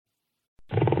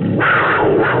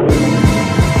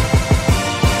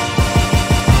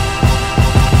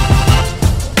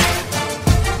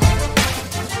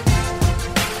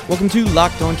Welcome to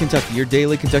Locked On Kentucky, your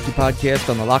daily Kentucky podcast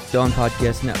on the Locked On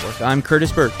Podcast Network. I'm Curtis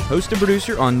Burke, host and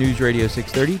producer on News Radio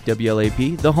 630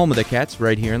 WLAP, the home of the Cats,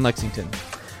 right here in Lexington.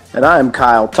 And I'm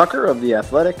Kyle Tucker of The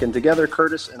Athletic, and together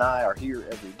Curtis and I are here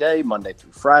every day, Monday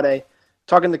through Friday,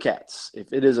 talking the Cats.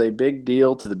 If it is a big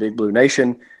deal to the Big Blue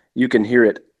Nation, you can hear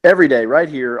it every day right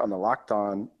here on the Locked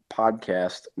On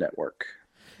Podcast Network.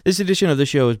 This edition of the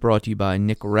show is brought to you by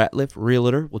Nick Ratliff,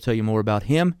 Realtor. We'll tell you more about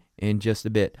him in just a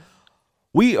bit.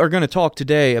 We are going to talk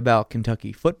today about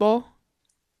Kentucky football,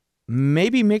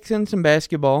 maybe mix in some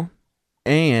basketball,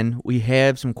 and we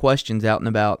have some questions out and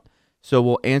about, so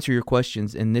we'll answer your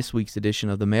questions in this week's edition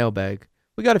of the Mailbag.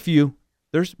 We got a few.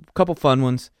 There's a couple fun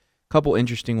ones, a couple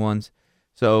interesting ones,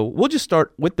 so we'll just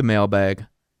start with the Mailbag,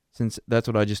 since that's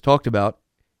what I just talked about.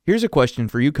 Here's a question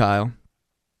for you, Kyle,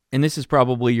 and this is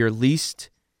probably your least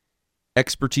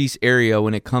expertise area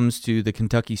when it comes to the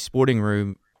Kentucky sporting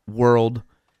room world.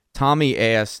 Tommy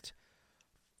asked,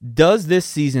 does this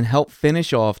season help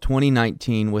finish off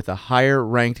 2019 with a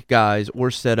higher-ranked guys or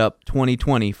set up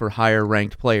 2020 for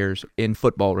higher-ranked players in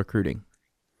football recruiting?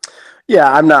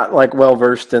 Yeah, I'm not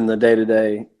well-versed in the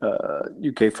day-to-day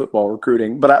UK football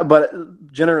recruiting,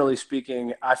 but generally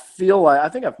speaking, I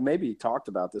think I've maybe talked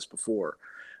about this before,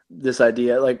 this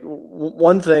idea.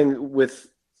 One thing with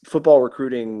football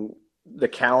recruiting, the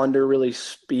calendar really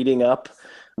speeding up.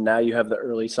 Now you have the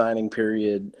early signing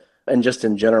period, and just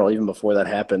in general, even before that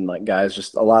happened,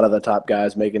 a lot of the top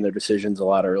guys making their decisions a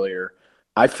lot earlier.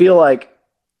 I feel like,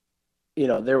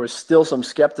 there was still some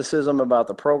skepticism about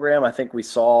the program. I think we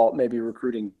saw maybe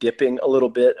recruiting dipping a little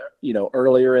bit,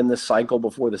 earlier in this cycle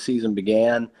before the season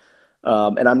began.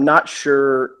 And I'm not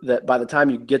sure that by the time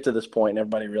you get to this point and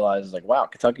everybody realizes, wow,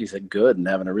 Kentucky's good and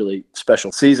having a really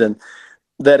special season,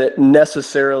 that it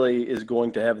necessarily is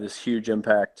going to have this huge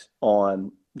impact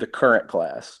on the current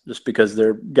class, just because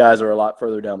their guys are a lot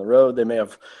further down the road. They may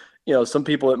have, some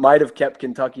people that might have kept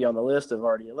Kentucky on the list have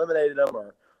already eliminated them,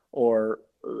 or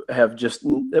have just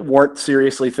weren't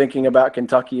seriously thinking about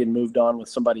Kentucky and moved on with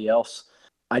somebody else.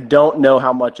 I don't know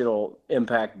how much it'll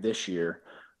impact this year,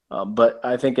 but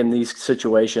I think in these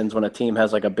situations, when a team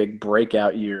has a big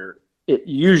breakout year, it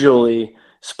usually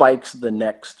spikes the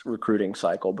next recruiting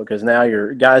cycle, because now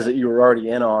your guys that you were already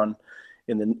in on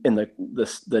in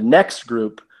the next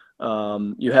group,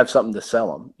 you have something to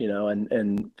sell them,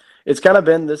 and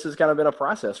this has kind of been a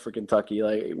process for Kentucky.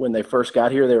 When they first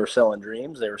got here, they were selling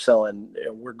dreams. They were selling,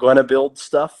 we're going to build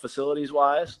stuff facilities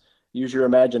wise, use your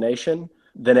imagination.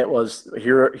 Then it was,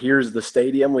 here's the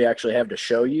stadium we actually have to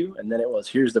show you. And then it was,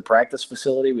 here's the practice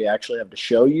facility we actually have to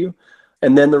show you.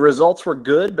 And then the results were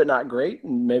good, but not great.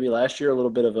 And maybe last year, a little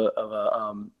bit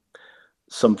of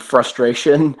some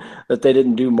frustration that they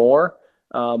didn't do more.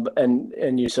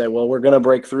 And you say, well, we're going to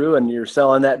break through, and you're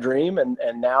selling that dream. And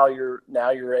now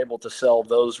you're able to sell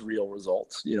those real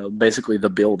results, basically the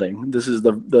building. This is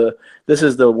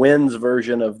the wins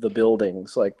version of the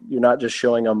buildings. You're not just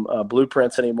showing them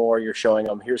blueprints anymore. You're showing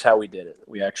them, here's how we did it.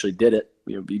 We actually did it.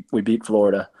 We beat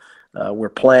Florida. We're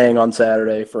playing on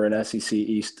Saturday for an SEC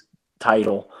East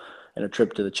title and a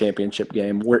trip to the championship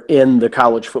game. We're in the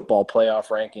college football playoff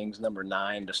rankings, number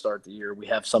 9 to start the year. We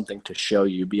have something to show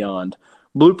you beyond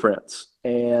blueprints.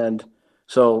 And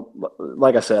so,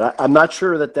 like I said, I'm not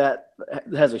sure that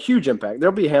has a huge impact.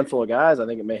 There'll be a handful of guys. I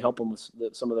think it may help them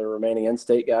with some of the remaining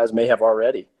in-state guys may have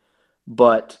already.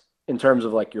 But in terms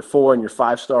of your 4 and your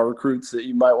 5-star recruits that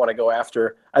you might want to go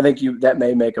after, I think that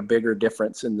may make a bigger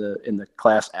difference in the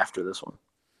class after this one.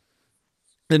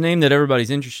 The name that everybody's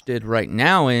interested right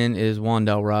now in is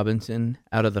Wan'Dale Robinson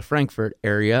out of the Frankfort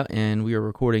area, and we are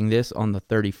recording this on the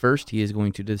 31st. He is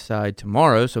going to decide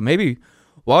tomorrow, so maybe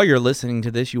while you're listening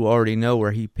to this, you already know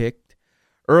where he picked.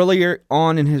 Earlier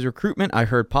on in his recruitment, I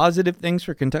heard positive things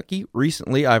for Kentucky.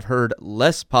 Recently, I've heard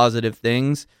less positive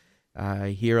things. I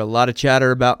hear a lot of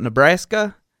chatter about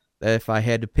Nebraska. If I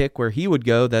had to pick where he would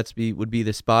go, would be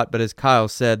the spot. But as Kyle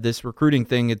said, this recruiting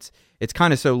thing, it's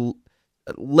kind of so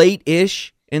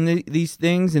late-ish in these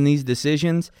things and these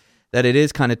decisions that it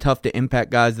is kind of tough to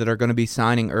impact guys that are going to be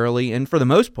signing early. And for the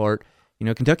most part,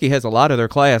 Kentucky has a lot of their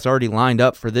class already lined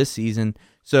up for this season.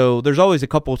 So there's always a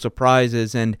couple of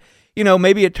surprises. And,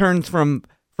 maybe it turns from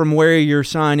where you're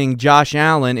signing Josh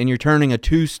Allen and you're turning a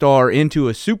 2-star into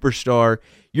a superstar.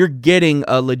 You're getting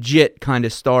a legit kind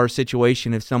of star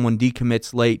situation if someone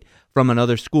decommits late from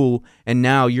another school, and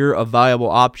now you're a viable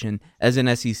option as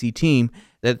an SEC team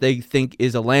that they think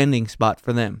is a landing spot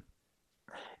for them.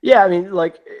 Yeah,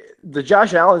 the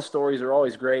Josh Allen stories are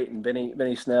always great, and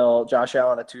Benny Snell, Josh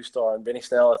Allen a 2-star, and Benny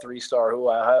Snell a 3-star,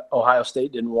 who Ohio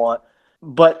State didn't want.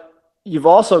 But you've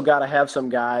also got to have some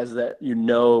guys that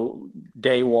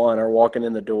day one are walking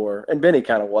in the door, and Benny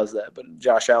kind of was that, but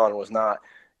Josh Allen was not.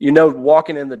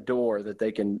 Walking in the door that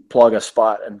they can plug a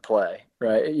spot and play,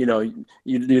 right?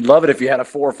 You'd love it if you had a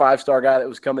 4 or 5 star guy that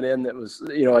was coming in that was,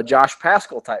 a Josh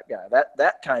Pascal type guy,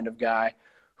 that kind of guy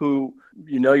who,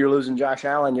 you're losing Josh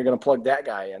Allen, you're going to plug that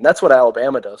guy in. That's what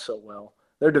Alabama does so well.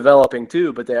 They're developing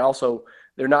too, but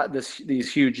they're not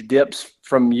these huge dips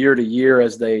from year to year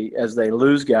as they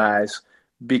lose guys,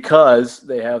 because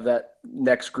they have that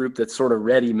next group that's sort of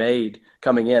ready-made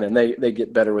coming in, and they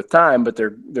get better with time, but they're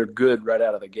good right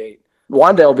out of the gate.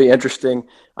 Wan'Dale will be interesting.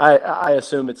 I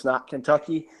assume it's not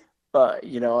Kentucky.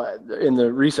 In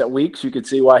the recent weeks, you could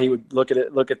see why he would look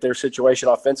at their situation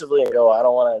offensively and go, I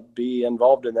don't want to be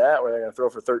involved in that where they're going to throw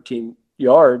for 13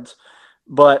 yards.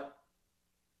 But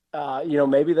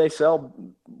maybe they sell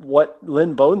what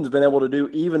Lynn Bowden's been able to do,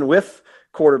 even with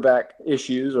quarterback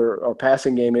issues or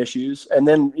passing game issues. And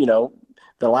then,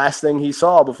 the last thing he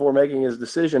saw before making his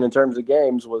decision in terms of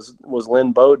games was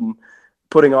Lynn Bowden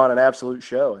putting on an absolute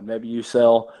show. And maybe you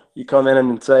come in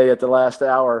and say at the last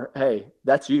hour, hey,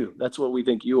 that's you. That's what we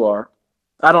think you are.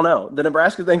 I don't know. The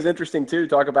Nebraska thing's interesting too.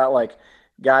 Talk about like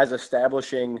guys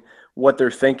establishing what they're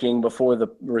thinking before the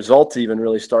results even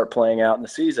really start playing out in the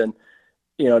season.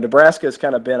 Nebraska has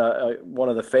kind of been one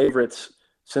of the favorites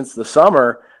since the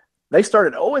summer. They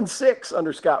started 0-6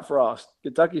 under Scott Frost.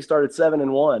 Kentucky started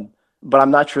 7-1, but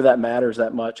I'm not sure that matters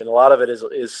that much. And a lot of it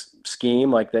is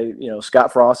scheme. Like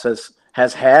Scott Frost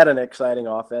has had an exciting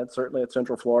offense. Certainly at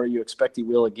Central Florida, you expect he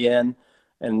will again,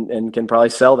 and can probably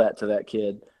sell that to that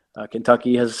kid.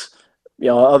 Kentucky has,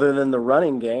 other than the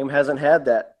running game, hasn't had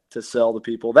that to sell to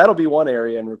people. That'll be one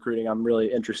area in recruiting I'm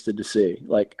really interested to see.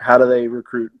 Like, how do they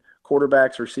recruit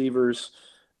quarterbacks, receivers,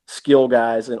 skill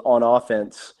guys on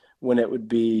offense, when it would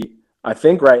be, I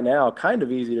think right now, kind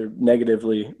of easy to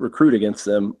negatively recruit against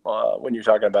them when you're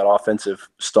talking about offensive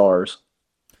stars.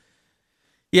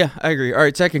 Yeah, I agree. All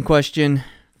right, second question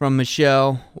from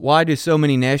Michelle. Why do so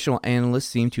many national analysts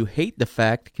seem to hate the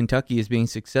fact Kentucky is being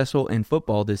successful in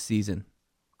football this season?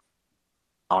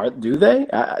 Do they?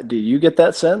 Do you get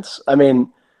that sense? I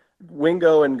mean,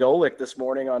 Wingo and Golick this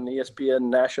morning on ESPN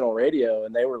national radio,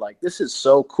 and they were like, this is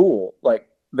so cool. Like,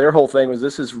 their whole thing was,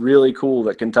 this is really cool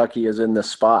that Kentucky is in this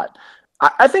spot.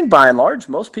 I think by and large,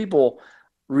 most people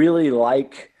really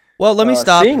like let me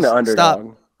stop. Seeing the underdog.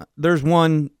 Stop. There's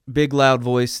one big loud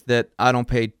voice that I don't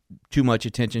pay too much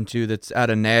attention to that's out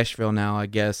of Nashville now, I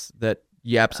guess, that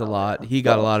yaps a lot. He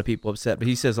got a lot of people upset, but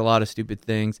he says a lot of stupid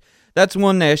things. That's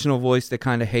one national voice that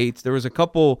kind of hates. There was a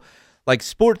couple like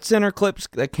Sports Center clips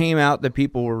that came out that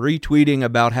people were retweeting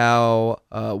about how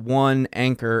one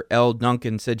anchor, Elle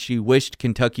Duncan, said she wished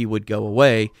Kentucky would go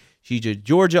away. She's a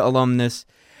Georgia alumnus,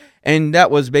 and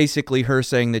that was basically her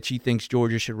saying that she thinks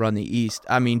Georgia should run the East.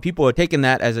 I mean, people are taking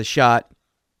that as a shot,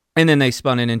 and then they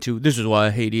spun it into, this is why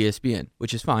I hate ESPN,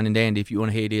 which is fine and dandy. If you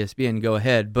want to hate ESPN, go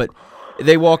ahead. But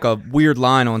they walk a weird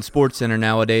line on Sports Center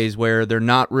nowadays where they're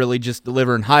not really just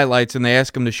delivering highlights, and they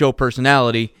ask them to show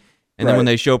personality. And then when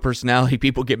they show personality,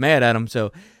 people get mad at them.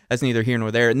 So that's neither here nor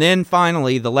there. And then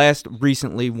finally, the last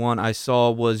recently one I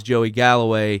saw was Joey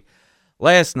Galloway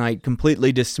last night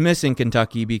completely dismissing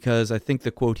Kentucky because I think the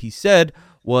quote he said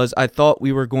was, I thought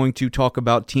we were going to talk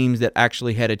about teams that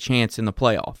actually had a chance in the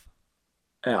playoff.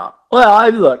 Yeah.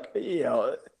 Well, look,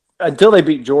 until they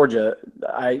beat Georgia,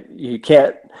 you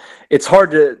can't – it's hard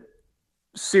to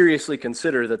seriously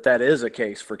consider that is a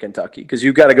case for Kentucky, because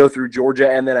you've got to go through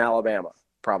Georgia and then Alabama.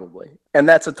 Probably. And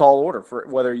that's a tall order for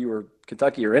whether you were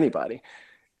Kentucky or anybody.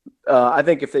 I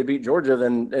think if they beat Georgia,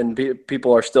 and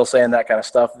people are still saying that kind of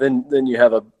stuff, then you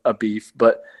have a beef.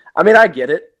 But, I mean, I get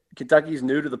it. Kentucky's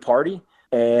new to the party,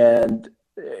 and,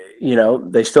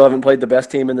 they still haven't played the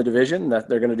best team in the division. That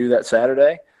they're going to do that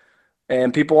Saturday.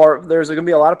 And there's going to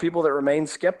be a lot of people that remain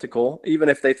skeptical, even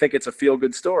if they think it's a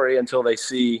feel-good story, until they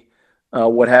see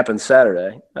what happens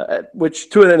Saturday, which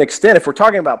to an extent, if we're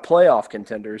talking about playoff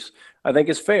contenders, I think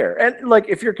is fair. And like,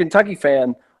 if you're a Kentucky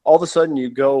fan, all of a sudden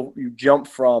you jump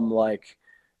from like,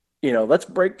 let's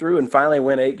break through and finally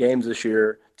win 8 games this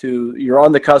year to you're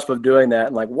on the cusp of doing that.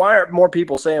 And like, why aren't more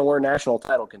people saying we're national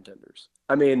title contenders?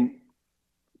 I mean,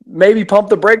 maybe pump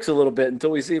the brakes a little bit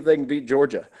until we see if they can beat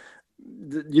Georgia.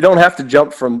 You don't have to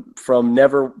jump from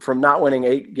not winning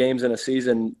 8 games in a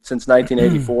season since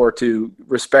 1984 to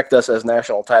respect us as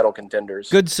national title contenders.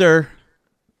 Good sir,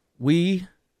 we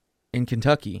in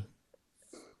Kentucky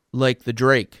like the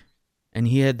Drake, and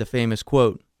he had the famous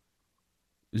quote,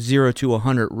 0 to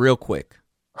 100 real quick.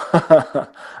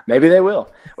 Maybe they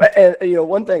will. And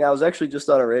one thing, I was actually just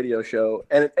on a radio show,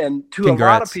 and to Congrats. A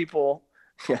lot of people,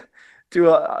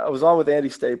 I was on with Andy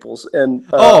Staples, and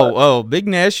big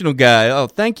national guy. Oh,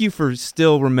 thank you for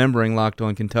still remembering Locked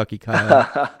On Kentucky,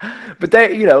 Kyle. But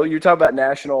you're talking about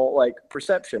national like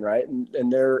perception, right?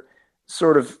 And they're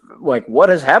sort of like, what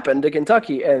has happened to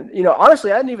Kentucky? And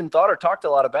honestly, I hadn't even thought or talked a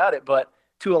lot about it, but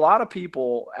to a lot of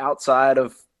people outside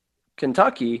of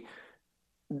Kentucky,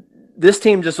 this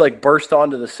team just like burst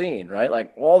onto the scene, right?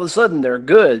 Like all of a sudden they're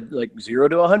good, like 0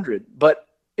 to 100. But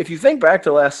if you think back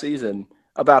to last season,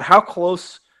 about how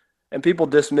close, and people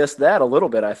dismissed that a little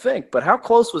bit, I think, but how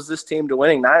close was this team to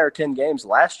winning 9 or 10 games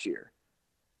last year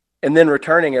and then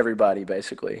returning everybody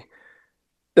basically?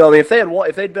 I mean,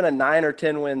 if they'd been a 9 or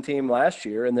 10 win team last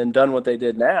year and then done what they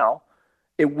did now,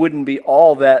 it wouldn't be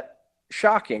all that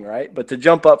shocking, right? But to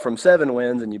jump up from 7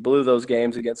 wins and you blew those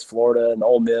games against Florida and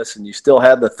Ole Miss, and you still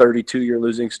had the 32-year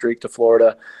losing streak to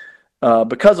Florida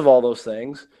because of all those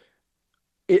things,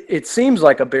 it seems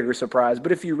like a bigger surprise.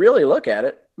 But if you really look at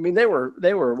it, I mean, they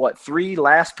were what, 3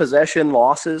 last possession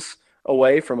losses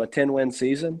away from a 10-win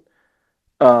season.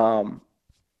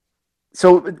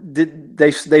 So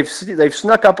they've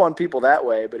snuck up on people that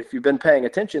way. But if you've been paying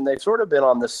attention, they've sort of been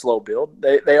on this slow build.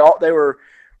 They were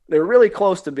really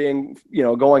close to being,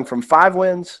 going from 5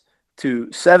 wins to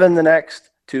 7 the next,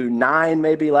 to 9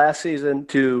 maybe last season,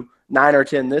 to 9 or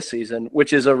 10 this season,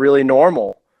 which is a really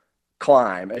normal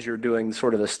climb as you're doing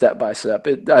sort of the step by step.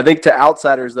 I think to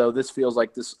outsiders though, this feels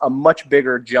like a much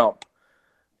bigger jump,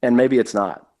 and maybe it's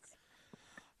not.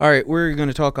 All right, we're going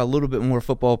to talk a little bit more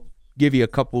football, give you a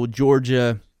couple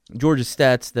Georgia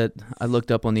stats that I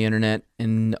looked up on the internet,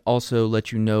 and also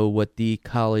let you know what the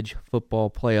College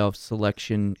Football Playoff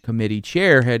Selection Committee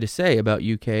chair had to say about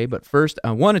UK. But first,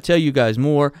 I want to tell you guys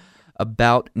more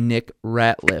about Nick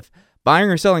Ratliff.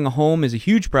 Buying or selling a home is a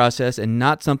huge process and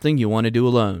not something you want to do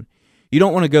alone. You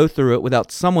don't want to go through it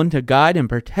without someone to guide and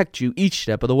protect you each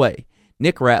step of the way.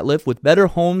 Nick Ratliff with Better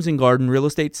Homes and Garden Real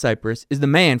Estate Cypress is the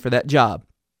man for that job.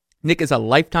 Nick is a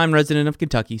lifetime resident of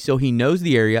Kentucky, so he knows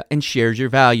the area and shares your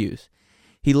values.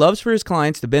 He loves for his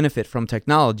clients to benefit from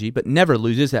technology, but never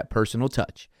loses that personal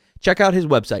touch. Check out his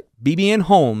website,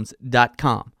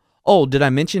 bbnhomes.com. Oh, did I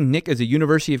mention Nick is a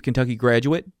University of Kentucky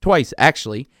graduate? Twice,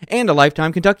 actually, and a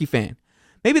lifetime Kentucky fan.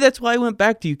 Maybe that's why he went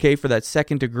back to UK for that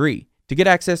second degree, to get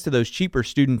access to those cheaper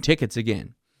student tickets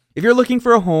again. If you're looking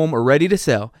for a home or ready to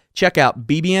sell, check out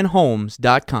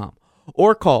bbnhomes.com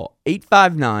or call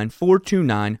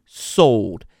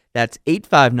 859-429-SOLD. That's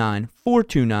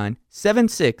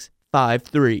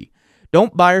 859-429-7653.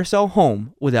 Don't buy or sell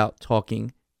home without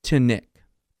talking to Nick.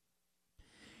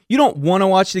 You don't want to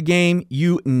watch the game,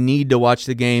 you need to watch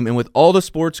the game. And with all the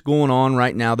sports going on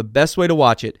right now, the best way to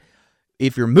watch it,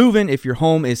 if you're moving, if you're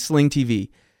home, is Sling TV.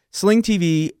 Sling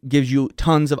TV gives you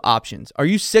tons of options. Are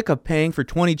you sick of paying for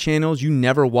 20 channels you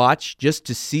never watch just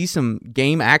to see some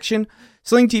game action?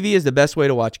 Sling TV is the best way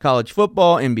to watch college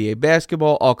football, NBA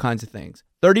basketball, all kinds of things.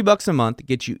 $30 a month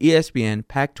gets you ESPN,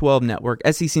 Pac-12 Network,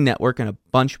 SEC Network, and a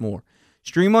bunch more.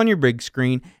 Stream on your big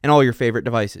screen and all your favorite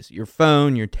devices, your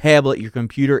phone, your tablet, your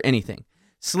computer, anything.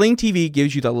 Sling TV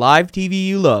gives you the live TV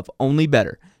you love, only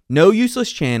better. No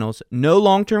useless channels, no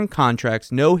long-term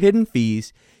contracts, no hidden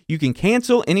fees. You can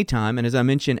cancel anytime, and as I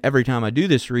mention every time I do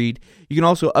this read, you can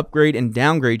also upgrade and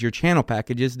downgrade your channel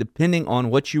packages depending on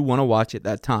what you want to watch at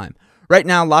that time. Right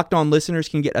now, Locked On listeners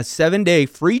can get a 7-day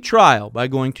free trial by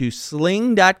going to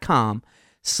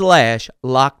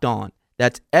sling.com/lockedon.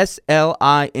 That's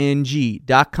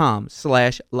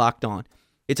SLING.com/lockedon.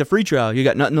 It's a free trial. You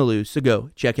got nothing to lose, so go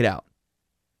check it out.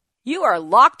 You are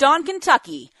Locked On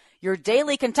Kentucky, your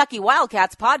daily Kentucky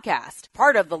Wildcats podcast,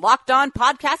 part of the Locked On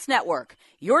Podcast Network,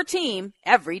 your team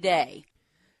every day.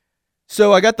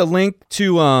 So I got the link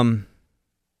to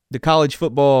the College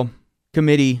Football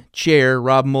Committee chair,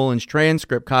 Rob Mullen's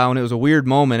transcript, Kyle, and it was a weird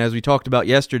moment, as we talked about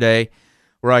yesterday,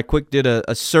 where I quick did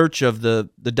a search of the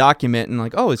document and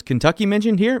like, oh, is Kentucky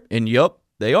mentioned here? And yup,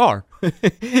 they are.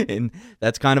 And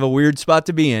that's kind of a weird spot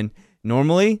to be in.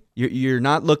 Normally, you're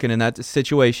not looking in that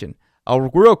situation. I'll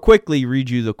real quickly read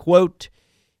you the quote.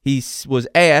 He was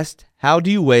asked, how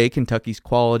do you weigh Kentucky's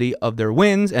quality of their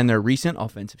wins and their recent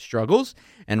offensive struggles?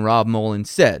 And Rob Mullen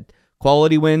said,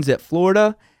 quality wins at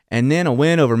Florida and then a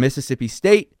win over Mississippi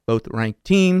State, both ranked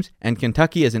teams, and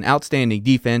Kentucky has an outstanding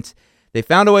defense. They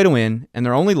found a way to win, and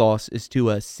their only loss is to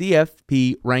a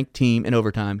CFP-ranked team in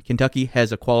overtime. Kentucky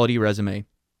has a quality resume.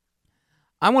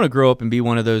 I want to grow up and be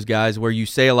one of those guys where you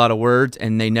say a lot of words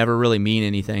and they never really mean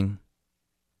anything.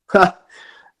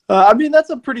 I mean, that's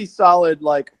a pretty solid,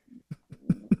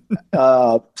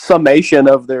 summation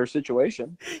of their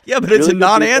situation. Yeah, but it's really a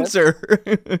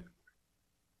non-answer.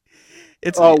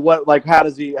 It's what? Like, how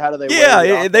do they? Yeah,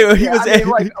 he was.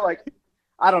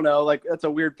 I don't know. Like, that's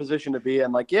a weird position to be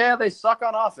in. Like, yeah, they suck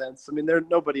on offense. I mean,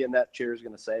 nobody in that chair is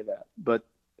going to say that. But,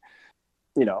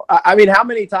 I mean, how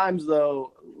many times,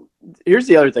 though, here's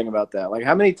the other thing about that. Like,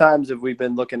 how many times have we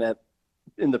been looking at,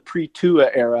 in the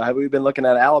pre-Tua era, have we been looking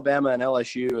at Alabama and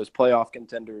LSU as playoff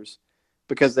contenders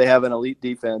because they have an elite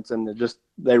defense and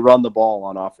they run the ball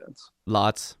on offense?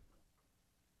 Lots.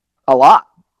 A lot.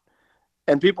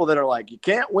 And people that are like, you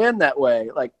can't win that way.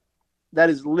 Like, that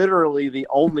is literally the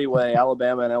only way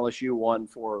Alabama and LSU won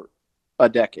for a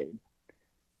decade.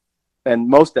 And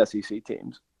most SEC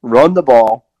teams run the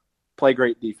ball, play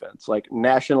great defense, like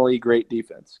nationally great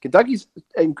defense.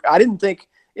 I didn't think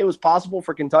it was possible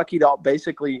for Kentucky to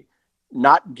basically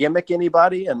not gimmick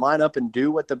anybody and line up and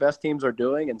do what the best teams are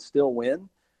doing and still win.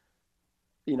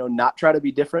 Not try to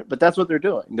be different, but that's what they're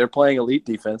doing. They're playing elite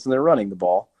defense and they're running the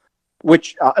ball.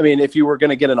 Which, I mean, if you were going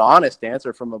to get an honest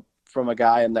answer from a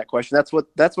guy in that question, that's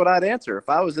what I'd answer. If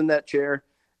I was in that chair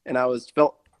and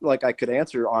felt like I could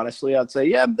answer honestly, I'd say,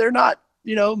 yeah, they're not,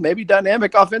 maybe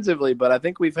dynamic offensively, but I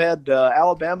think we've had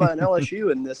Alabama and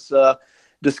LSU in this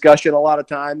discussion a lot of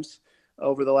times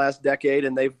over the last decade,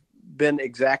 and they've been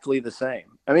exactly the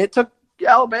same. I mean, it took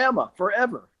Alabama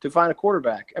forever to find a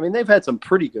quarterback. I mean, they've had some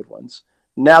pretty good ones.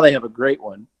 Now they have a great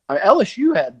one.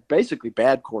 LSU had basically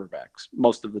bad quarterbacks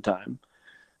most of the time.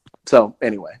 So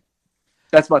anyway,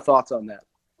 that's my thoughts on that.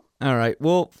 All right,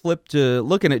 we'll flip to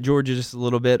looking at Georgia just a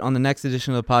little bit. On the next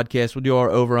edition of the podcast, we'll do our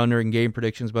over-under and game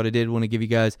predictions, but I did want to give you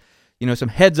guys, some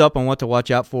heads up on what to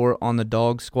watch out for on the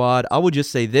Dog Squad. I would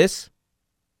just say this.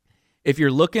 If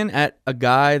you're looking at a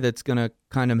guy that's going to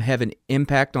kind of have an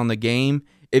impact on the game,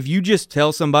 if you just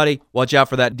tell somebody, watch out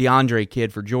for that DeAndre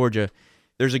kid for Georgia,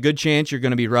 there's a good chance you're going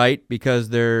to be right because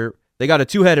they got a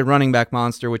two-headed running back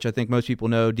monster, which I think most people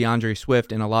know, DeAndre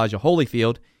Swift and Elijah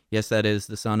Holyfield. Yes, that is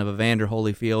the son of Evander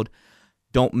Holyfield.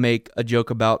 Don't make a joke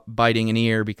about biting an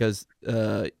ear because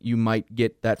you might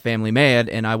get that family mad,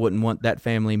 and I wouldn't want that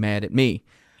family mad at me.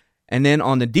 And then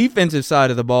on the defensive side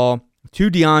of the ball,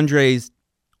 two DeAndres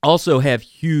also have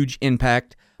huge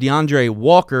impact. DeAndre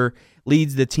Walker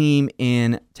leads the team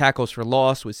in tackles for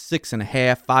loss with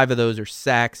 6.5. 5 of those are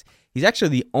sacks. He's actually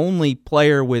the only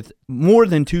player with more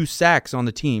than 2 sacks on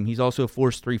the team. He's also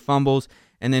forced 3 fumbles.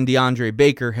 And then DeAndre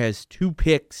Baker has 2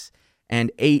 picks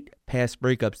and 8 pass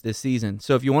breakups this season.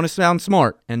 So if you want to sound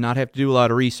smart and not have to do a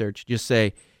lot of research, just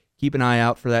say, keep an eye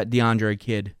out for that DeAndre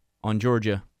kid on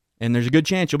Georgia. And there's a good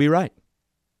chance you'll be right.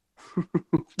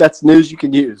 That's news you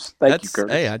can use. Thank you,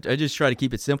 Curtis. Hey, I just try to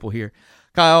keep it simple here.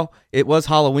 Kyle, it was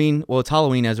Halloween. Well, it's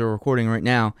Halloween as we're recording right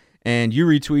now. And you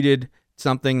retweeted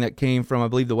something that came from, I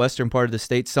believe, the western part of the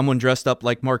state. Someone dressed up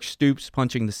like Mark Stoops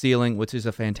punching the ceiling, which is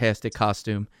a fantastic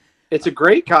costume. It's a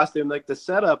great costume. Like the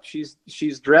setup, she's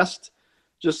dressed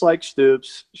just like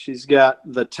Stoops. She's got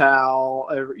the towel,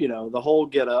 the whole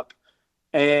getup,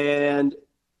 and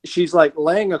she's like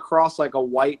laying across like a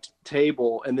white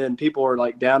table, and then people are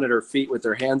like down at her feet with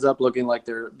their hands up, looking like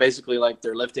they're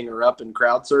lifting her up and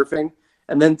crowd surfing.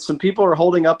 And then some people are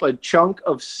holding up a chunk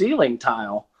of ceiling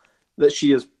tile that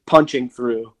she is punching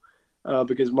through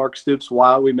because Mark Stoops,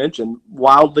 we mentioned,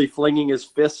 wildly flinging his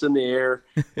fists in the air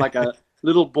like a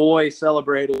little boy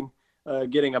celebrating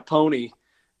getting a pony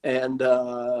and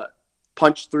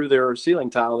punched through their ceiling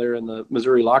tile there in the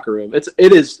Missouri locker room. It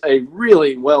is a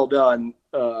really well done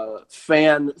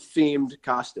fan-themed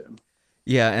costume.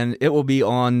 Yeah, and it will be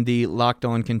on the Locked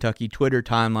On Kentucky Twitter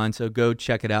timeline, so go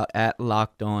check it out at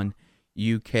Locked On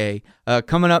UK.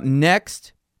 Coming up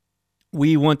next,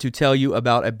 we want to tell you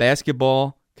about a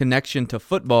basketball connection to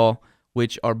football,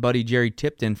 which our buddy Jerry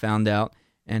Tipton found out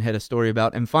and had a story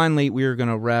about. And finally, we are going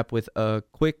to wrap with a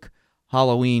quick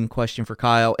Halloween question for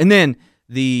Kyle. And then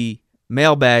the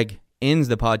mailbag ends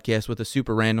the podcast with a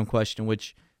super random question,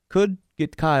 which could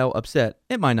get Kyle upset.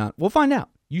 It might not. We'll find out.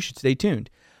 You should stay tuned.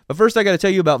 But first, I got to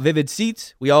tell you about Vivid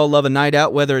Seats. We all love a night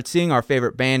out, whether it's seeing our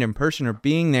favorite band in person or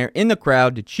being there in the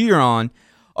crowd to cheer on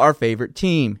our favorite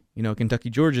team. Kentucky,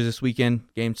 Georgia this weekend,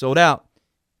 game sold out.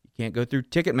 You can't go through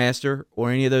Ticketmaster or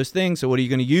any of those things, so what are you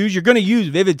going to use? You're going to use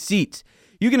Vivid Seats.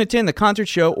 You can attend the concert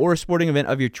show or a sporting event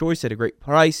of your choice at a great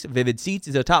price. Vivid Seats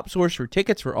is a top source for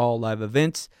tickets for all live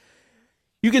events.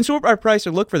 You can sort by price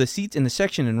or look for the seats in the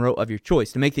section and row of your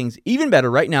choice. To make things even better,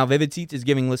 right now, Vivid Seats is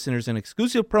giving listeners an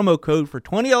exclusive promo code for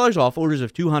 $20 off orders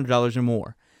of $200 or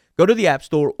more. Go to the App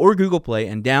Store or Google Play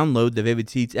and download the Vivid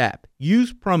Seats app.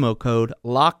 Use promo code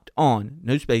LOCKEDON,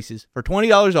 no spaces, for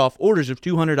 $20 off orders of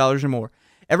 $200 or more.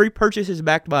 Every purchase is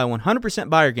backed by a 100%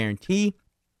 buyer guarantee.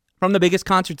 From the biggest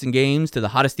concerts and games to the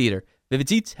hottest theater, Vivid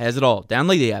Seats has it all.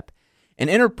 Download the app and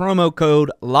enter promo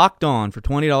code LOCKEDON for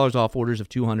 $20 off orders of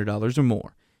 $200 or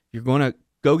more. If you're going to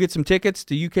go get some tickets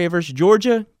to UK versus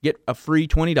Georgia. Get a free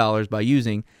 $20 by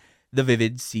using the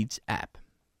Vivid Seats app.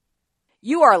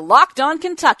 You are Locked On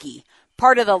Kentucky,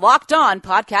 part of the Locked On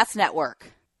Podcast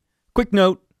Network. Quick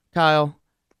note, Kyle.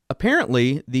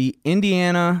 Apparently, the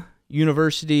Indiana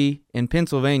University in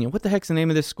Pennsylvania. What the heck's the name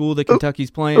of this school that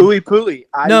Kentucky's playing? Ooey Pooey.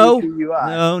 No,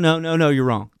 IUPUI. no. You're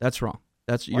wrong. That's wrong.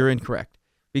 You're incorrect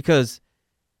because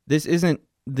this isn't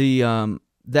the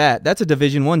that's a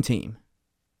Division I team.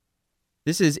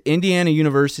 This is Indiana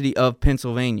University of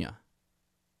Pennsylvania.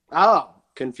 Oh,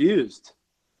 confused.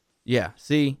 Yeah.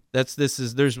 See,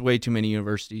 there's way too many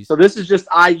universities. So this is just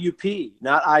IUP,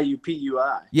 not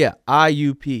IUPUI. Yeah,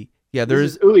 IUP. Yeah,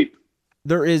 This is UIP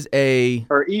there is a.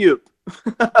 or EUP.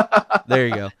 There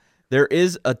you go. There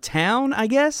is a town, I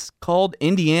guess, called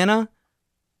Indiana,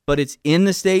 but it's in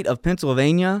the state of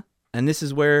Pennsylvania, and this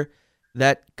is where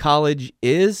that college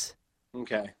is.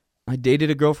 Okay. I dated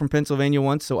a girl from Pennsylvania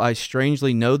once, so I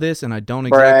strangely know this, and I don't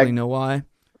exactly know why.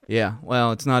 Yeah,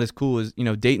 well, it's not as cool as,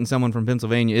 dating someone from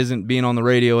Pennsylvania isn't being on the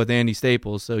radio with Andy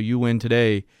Staples, so you win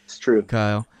today. It's true.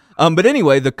 Kyle. But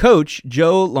anyway, the coach,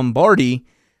 Joe Lombardi,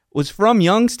 was from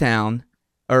Youngstown,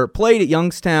 or played at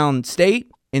Youngstown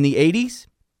State in the 80s,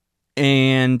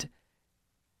 and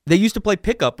they used to play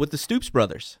pickup with the Stoops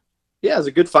brothers. Yeah, it was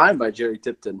a good find by Jerry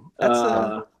Tipton.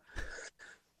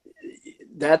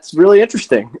 That's really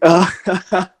interesting.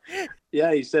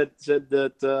 Yeah, he said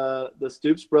that the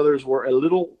Stoops brothers were a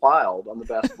little wild on the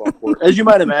basketball court. As you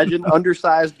might imagine,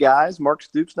 undersized guys. Mark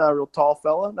Stoops, not a real tall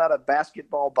fella, not a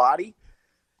basketball body.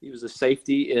 He was a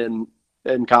safety in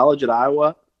college at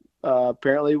Iowa.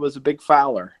 Apparently was a big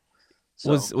fouler. So.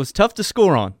 Was tough to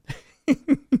score on.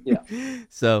 Yeah.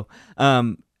 So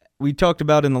we talked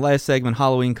about in the last segment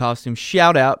Halloween costumes.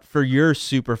 Shout out for your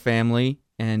super family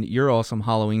and your awesome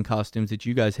Halloween costumes that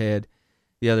you guys had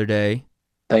the other day.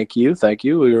 Thank you.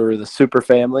 We were the super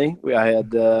family. I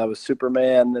was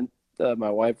Superman, and my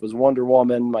wife was Wonder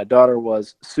Woman. My daughter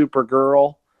was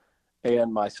Supergirl,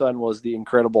 and my son was the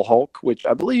Incredible Hulk, which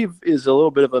I believe is a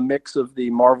little bit of a mix of the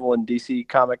Marvel and DC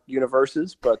comic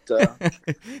universes, but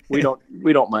we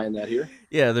don't mind that here.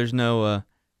 Yeah, there's no.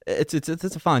 It's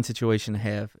a fine situation to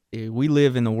have. We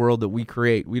live in the world that we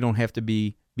create. We don't have to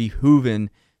be behooven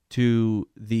to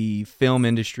the film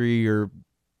industry or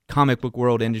comic book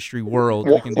industry world.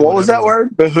 What was that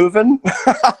word? Behooven?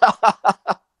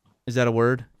 Is that a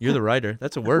word? You're the writer.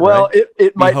 That's a word, well, right?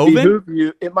 it might behoove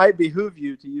you. It might behoove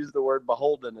you to use the word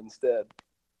beholden instead.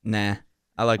 Nah,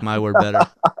 I like my word better.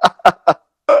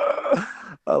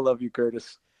 I love you,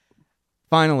 Curtis.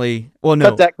 Finally, well, no.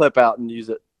 Cut that clip out and use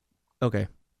it. Okay.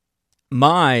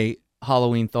 My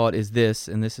Halloween thought is this,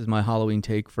 and this is my Halloween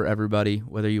take for everybody,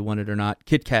 whether you want it or not.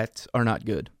 Kit Kats are not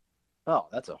good. Oh,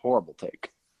 that's a horrible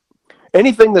take.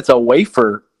 Anything that's a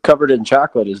wafer covered in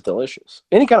chocolate is delicious.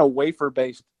 Any kind of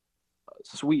wafer-based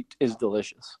sweet is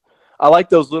delicious. I like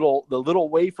the little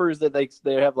wafers that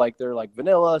they have, they're like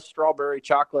vanilla, strawberry,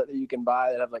 chocolate that you can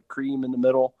buy that have like cream in the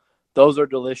middle. Those are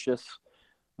delicious.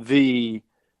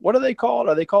 What are they called?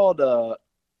 Are they called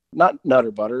not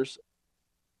Nutter Butters?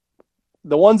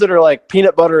 The ones that are like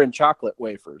peanut butter and chocolate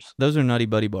wafers. Those are Nutty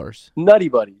Buddy bars. Nutty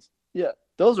Buddies. Yeah,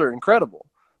 those are incredible.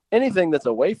 Anything that's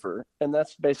a wafer, and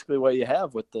that's basically what you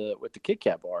have with the Kit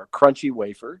Kat bar. Crunchy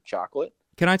wafer, chocolate.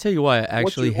 Can I tell you why I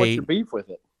actually hate... What's your beef with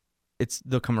it? It's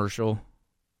the commercial.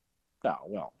 Oh,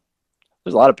 well,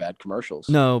 there's a lot of bad commercials.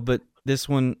 No, but this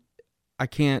one, I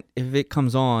can't... If it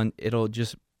comes on, it'll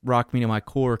just rock me to my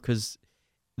core, because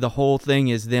the whole thing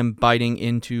is them biting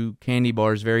into candy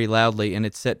bars very loudly, and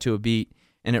it's set to a beat,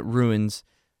 and it ruins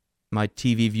my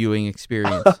TV viewing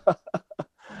experience.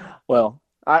 Well,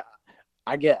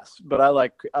 I guess, but I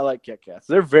like Kit Kats.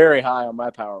 They're very high on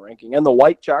my power ranking, and the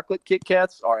white chocolate Kit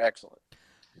Kats are excellent.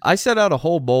 I set out a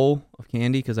whole bowl of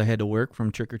candy because I had to work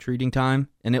from trick-or-treating time,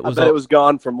 and it was it was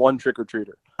gone from one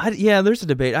trick-or-treater. Yeah, there's a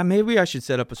debate. Maybe I should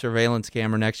set up a surveillance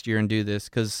camera next year and do this,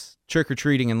 because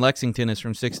trick-or-treating in Lexington is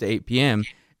from 6 to 8 p.m.,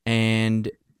 and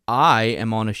I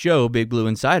am on a show, Big Blue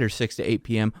Insider, 6 to 8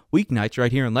 p.m. weeknights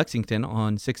right here in Lexington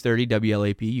on 630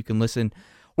 WLAP. You can listen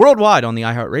worldwide on the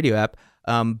iHeartRadio app.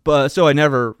 But so I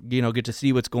never, get to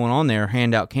see what's going on there,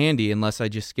 hand out candy, unless I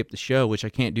just skip the show, which I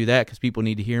can't do that because people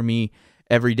need to hear me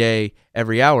every day,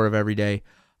 every hour of every day.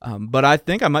 But I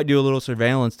think I might do a little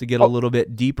surveillance to get a little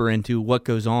bit deeper into what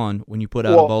goes on when you put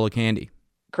out a bowl of candy.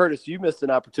 Curtis, you missed an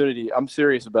opportunity. I'm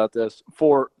serious about this.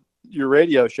 For your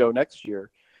radio show next year,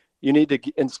 you need to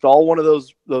install one of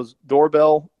those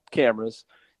doorbell cameras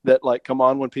that come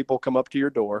on when people come up to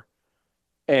your door,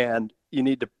 and you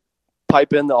need to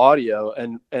pipe in the audio,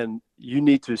 and you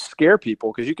need to scare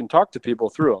people because you can talk to people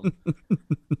through them.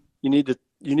 You need to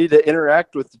you need to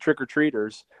interact with the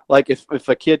trick-or-treaters. Like if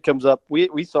a kid comes up,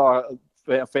 we saw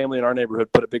a family in our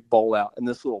neighborhood put a big bowl out, and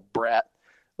this little brat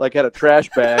like had a trash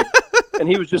bag and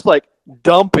he was just like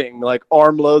dumping like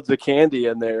armloads of candy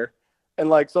in there. And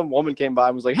like some woman came by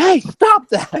and was like, "Hey, stop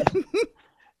that."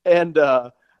 And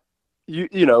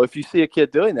you know, if you see a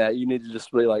kid doing that, you need to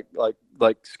just really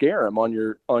like scare him on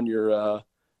your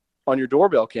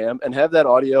doorbell cam and have that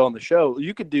audio on the show.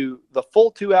 You could do the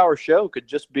full 2-hour show could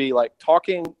just be like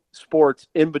talking sports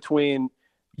in between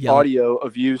audio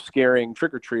of you scaring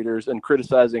trick-or-treaters and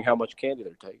criticizing how much candy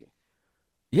they're taking.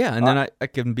 Yeah, and then I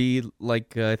can be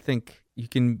like, I think you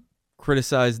can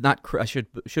criticize, I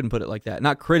shouldn't put it like that,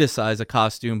 not criticize a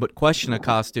costume, but question a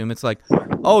costume. It's like,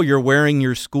 oh, you're wearing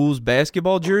your school's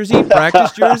basketball jersey,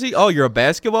 practice jersey? Oh, you're a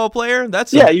basketball player?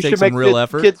 You should make real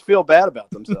effort. Kids feel bad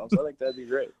about themselves. I think that'd be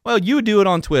great. Well, you do it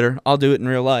on Twitter. I'll do it in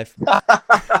real life.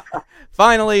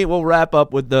 Finally, we'll wrap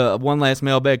up with the one last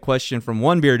mailbag question from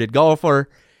One Bearded Golfer.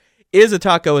 Is a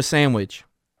taco a sandwich?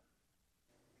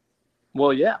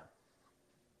 Well, yeah.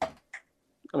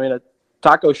 I mean, a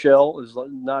taco shell is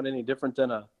not any different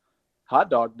than a hot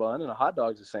dog bun, and a hot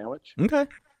dog's a sandwich. Okay.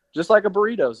 Just like a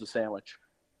burrito is a sandwich.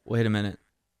 Wait a minute.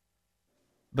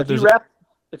 But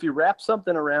if you wrap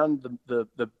something around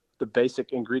the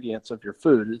basic ingredients of your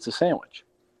food, it's a sandwich.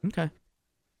 Okay.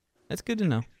 That's good to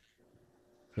know.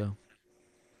 So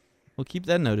we'll keep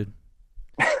that noted.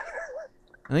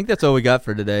 I think that's all we got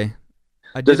for today.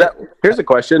 Here's a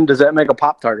question. Does that make a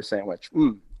Pop-Tart a sandwich?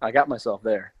 I got myself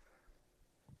there.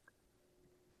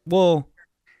 Well,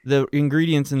 the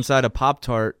ingredients inside a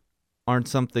Pop-Tart aren't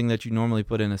something that you normally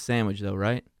put in a sandwich, though,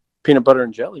 right? Peanut butter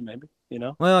and jelly, maybe, you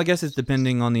know? Well, I guess it's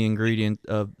depending on the ingredient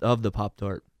of the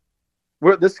Pop-Tart.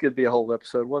 This could be a whole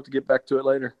episode. We'll have to get back to it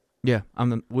later. Yeah, I'm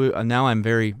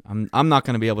not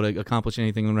going to be able to accomplish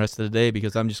anything the rest of the day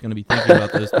because I'm just going to be thinking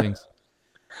about those things.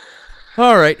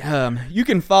 All right, you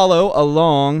can follow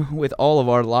along with all of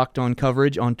our Locked On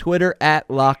coverage on Twitter at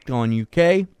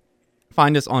LockedOnUK.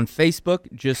 Find us on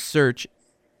Facebook. Just search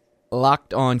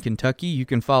Locked On Kentucky. You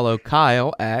can follow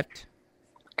Kyle at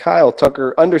Kyle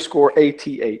Tucker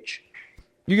 _ATH.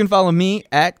 You can follow me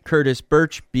at Curtis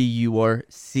Birch,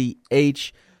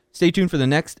 BURCH. Stay tuned for the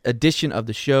next edition of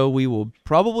the show. We will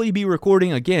probably be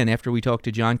recording again after we talk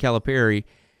to John Calipari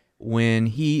when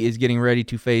he is getting ready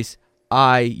to face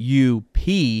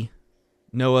IUP.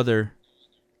 No other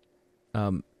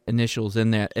initials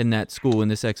in that school in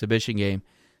this exhibition game.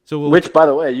 So which, by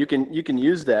the way, you can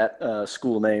use that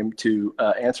school name to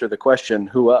answer the question,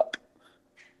 who up?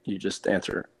 You just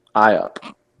answer I up.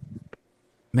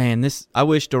 Man, I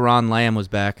wish Duron Lamb was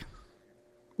back.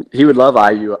 He would love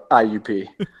IUP.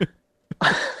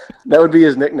 That would be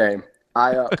his nickname,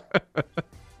 I up.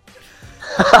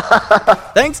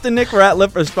 Thanks to Nick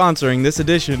Ratliff for sponsoring this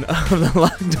edition of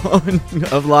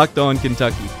the Locked On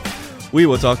Kentucky. We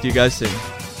will talk to you guys soon.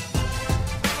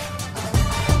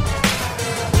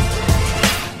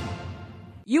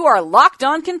 You are Locked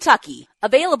On Kentucky,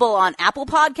 available on Apple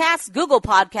Podcasts, Google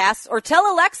Podcasts, or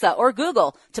tell Alexa or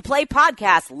Google to play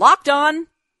podcast Locked On.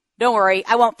 Don't worry,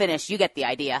 I won't finish. You get the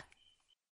idea.